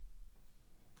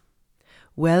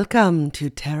Welcome to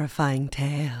Terrifying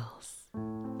Tales.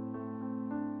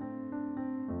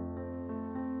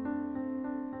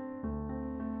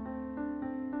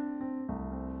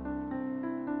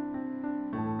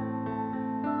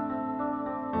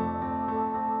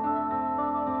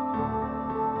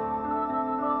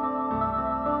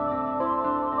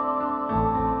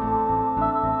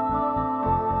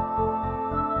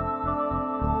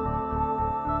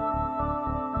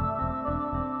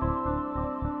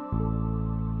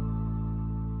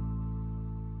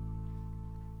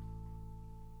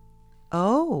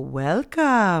 Oh,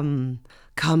 welcome.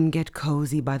 Come get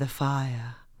cozy by the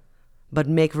fire. But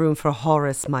make room for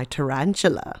Horace, my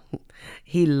tarantula.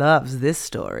 He loves this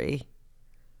story.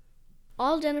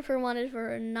 All Jennifer wanted for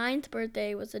her 9th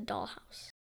birthday was a dollhouse.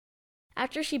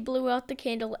 After she blew out the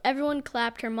candle, everyone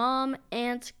clapped. Her mom,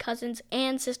 aunts, cousins,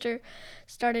 and sister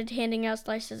started handing out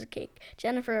slices of cake.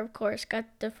 Jennifer, of course,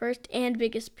 got the first and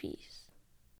biggest piece.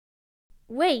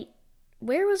 Wait,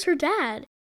 where was her dad?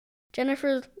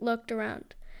 Jennifer looked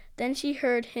around. Then she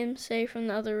heard him say from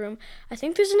the other room, "I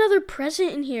think there's another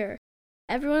present in here."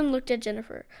 Everyone looked at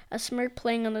Jennifer, a smirk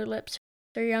playing on their lips.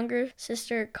 Her younger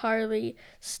sister, Carly,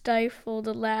 stifled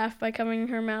a laugh by covering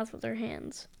her mouth with her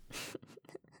hands.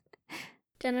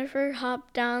 Jennifer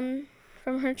hopped down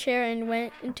from her chair and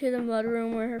went into the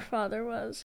mudroom where her father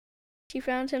was. She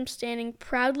found him standing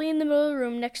proudly in the middle of the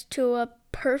room next to a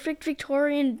perfect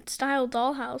Victorian-style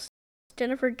dollhouse.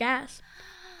 Jennifer gasped.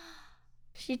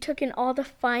 She took in all the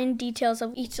fine details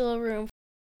of each little room.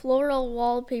 Floral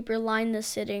wallpaper lined the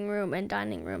sitting room and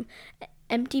dining room.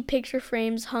 Empty picture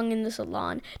frames hung in the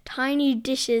salon. Tiny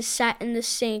dishes sat in the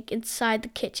sink inside the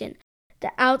kitchen.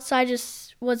 The outside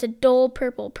was a dull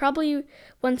purple, probably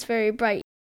once very bright.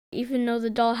 Even though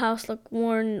the dollhouse looked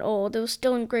worn and old, it was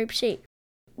still in great shape.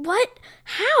 What?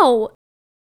 How?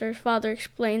 Her father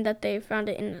explained that they found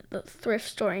it in the thrift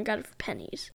store and got it for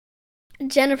pennies.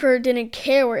 Jennifer didn't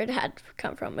care where it had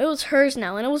come from. It was hers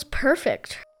now, and it was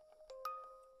perfect.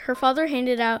 Her father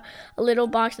handed out a little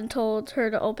box and told her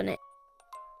to open it.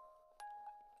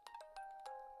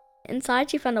 Inside,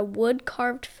 she found a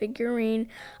wood-carved figurine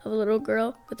of a little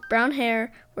girl with brown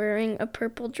hair wearing a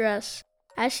purple dress.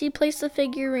 As she placed the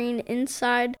figurine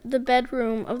inside the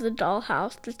bedroom of the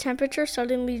dollhouse, the temperature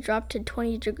suddenly dropped to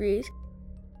 20 degrees.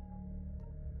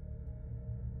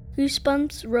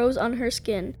 Goosebumps rose on her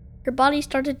skin. Her body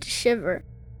started to shiver,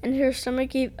 and her stomach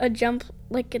gave a jump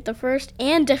like at the first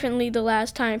and definitely the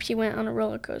last time she went on a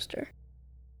roller coaster.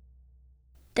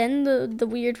 Then the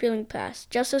weird feeling passed,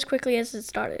 just as quickly as it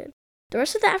started. The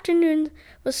rest of the afternoon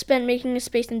was spent making a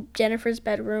space in Jennifer's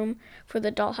bedroom for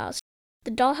the dollhouse.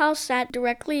 The dollhouse sat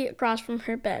directly across from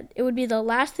her bed. It would be the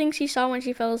last thing she saw when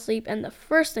she fell asleep and the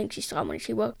first thing she saw when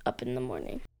she woke up in the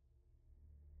morning.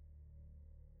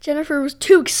 Jennifer was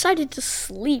too excited to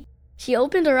sleep. She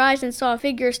opened her eyes and saw a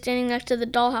figure standing next to the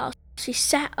dollhouse. She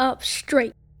sat up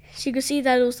straight. She could see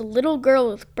that it was a little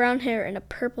girl with brown hair and a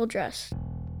purple dress.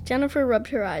 Jennifer rubbed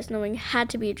her eyes, knowing it had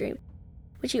to be a dream.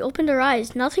 When she opened her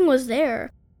eyes, nothing was there.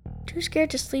 Too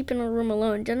scared to sleep in her room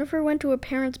alone, Jennifer went to her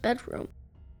parents' bedroom.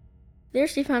 There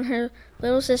she found her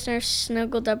little sister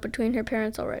snuggled up between her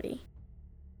parents already.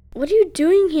 "What are you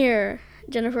doing here?"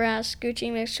 Jennifer asked,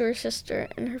 scooching next to her sister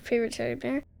and her favorite teddy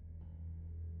bear.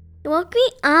 You woke me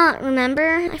up, remember?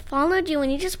 I followed you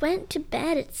and you just went to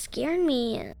bed. It scared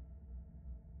me.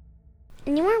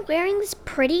 And you were wearing this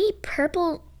pretty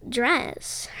purple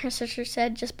dress, her sister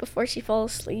said just before she fell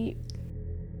asleep.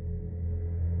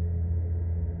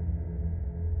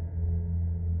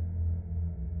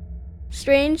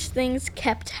 Strange things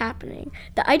kept happening.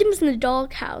 The items in the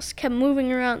dollhouse kept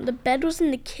moving around. The bed was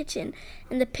in the kitchen,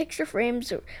 and the picture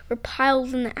frames were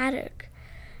piled in the attic.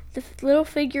 The little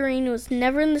figurine was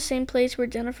never in the same place where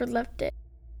Jennifer left it.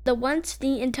 The once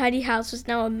neat and tidy house was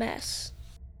now a mess.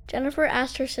 Jennifer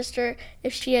asked her sister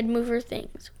if she had moved her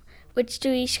things, which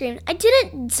Dewey screamed, "I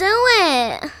didn't do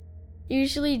it!"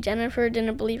 Usually Jennifer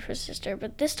didn't believe her sister,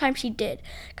 but this time she did,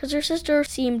 because her sister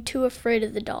seemed too afraid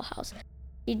of the dollhouse.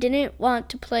 She didn't want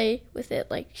to play with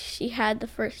it like she had the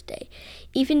first day.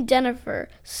 Even Jennifer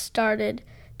started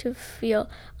to feel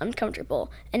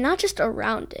uncomfortable, and not just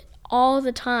around it, all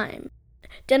the time.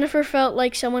 Jennifer felt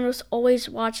like someone was always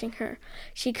watching her.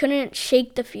 She couldn't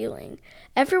shake the feeling.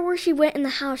 Everywhere she went in the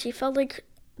house, she felt like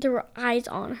there were eyes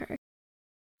on her.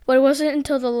 But it wasn't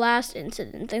until the last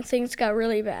incident that things got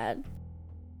really bad.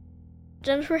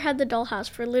 Jennifer had the dollhouse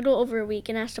for a little over a week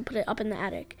and asked to put it up in the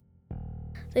attic.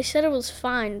 They said it was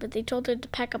fine, but they told her to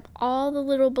pack up all the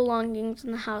little belongings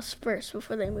in the house first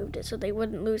before they moved it so they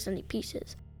wouldn't lose any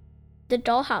pieces. The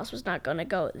dollhouse was not going to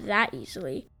go that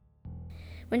easily.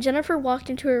 When Jennifer walked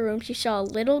into her room, she saw a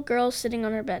little girl sitting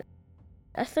on her bed.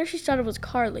 At first she thought it was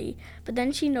Carly, but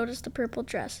then she noticed the purple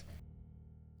dress.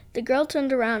 The girl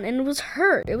turned around, and it was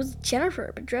her. It was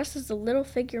Jennifer, but dressed as a little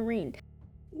figurine.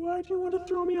 Why do you want to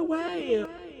throw me away?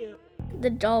 The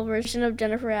doll version of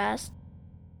Jennifer asked.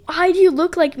 Why do you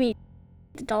look like me?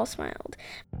 The doll smiled.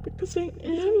 Because I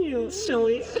am you,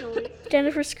 silly.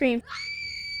 Jennifer screamed.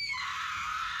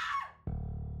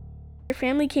 Her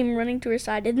family came running to her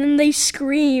side, and then they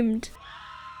screamed.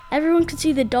 Everyone could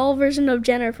see the doll version of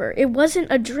Jennifer. It wasn't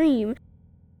a dream.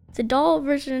 The doll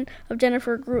version of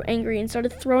Jennifer grew angry and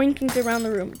started throwing things around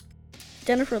the room.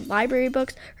 Jennifer library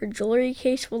books, her jewelry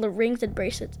case full of rings and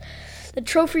bracelets, the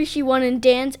trophy she won in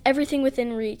dance, everything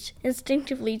within reach.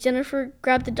 Instinctively, Jennifer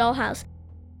grabbed the dollhouse.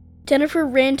 Jennifer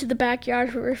ran to the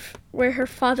backyard where her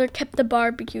father kept the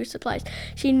barbecue supplies.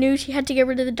 She knew she had to get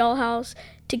rid of the dollhouse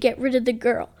to get rid of the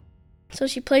girl. So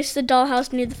she placed the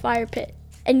dollhouse near the fire pit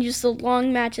and used the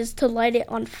long matches to light it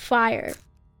on fire.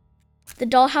 The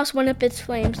dollhouse went up its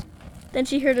flames. Then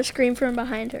she heard a scream from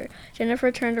behind her.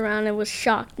 Jennifer turned around and was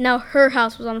shocked. Now her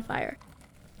house was on fire.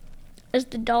 As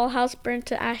the dollhouse burned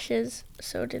to ashes,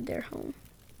 so did their home.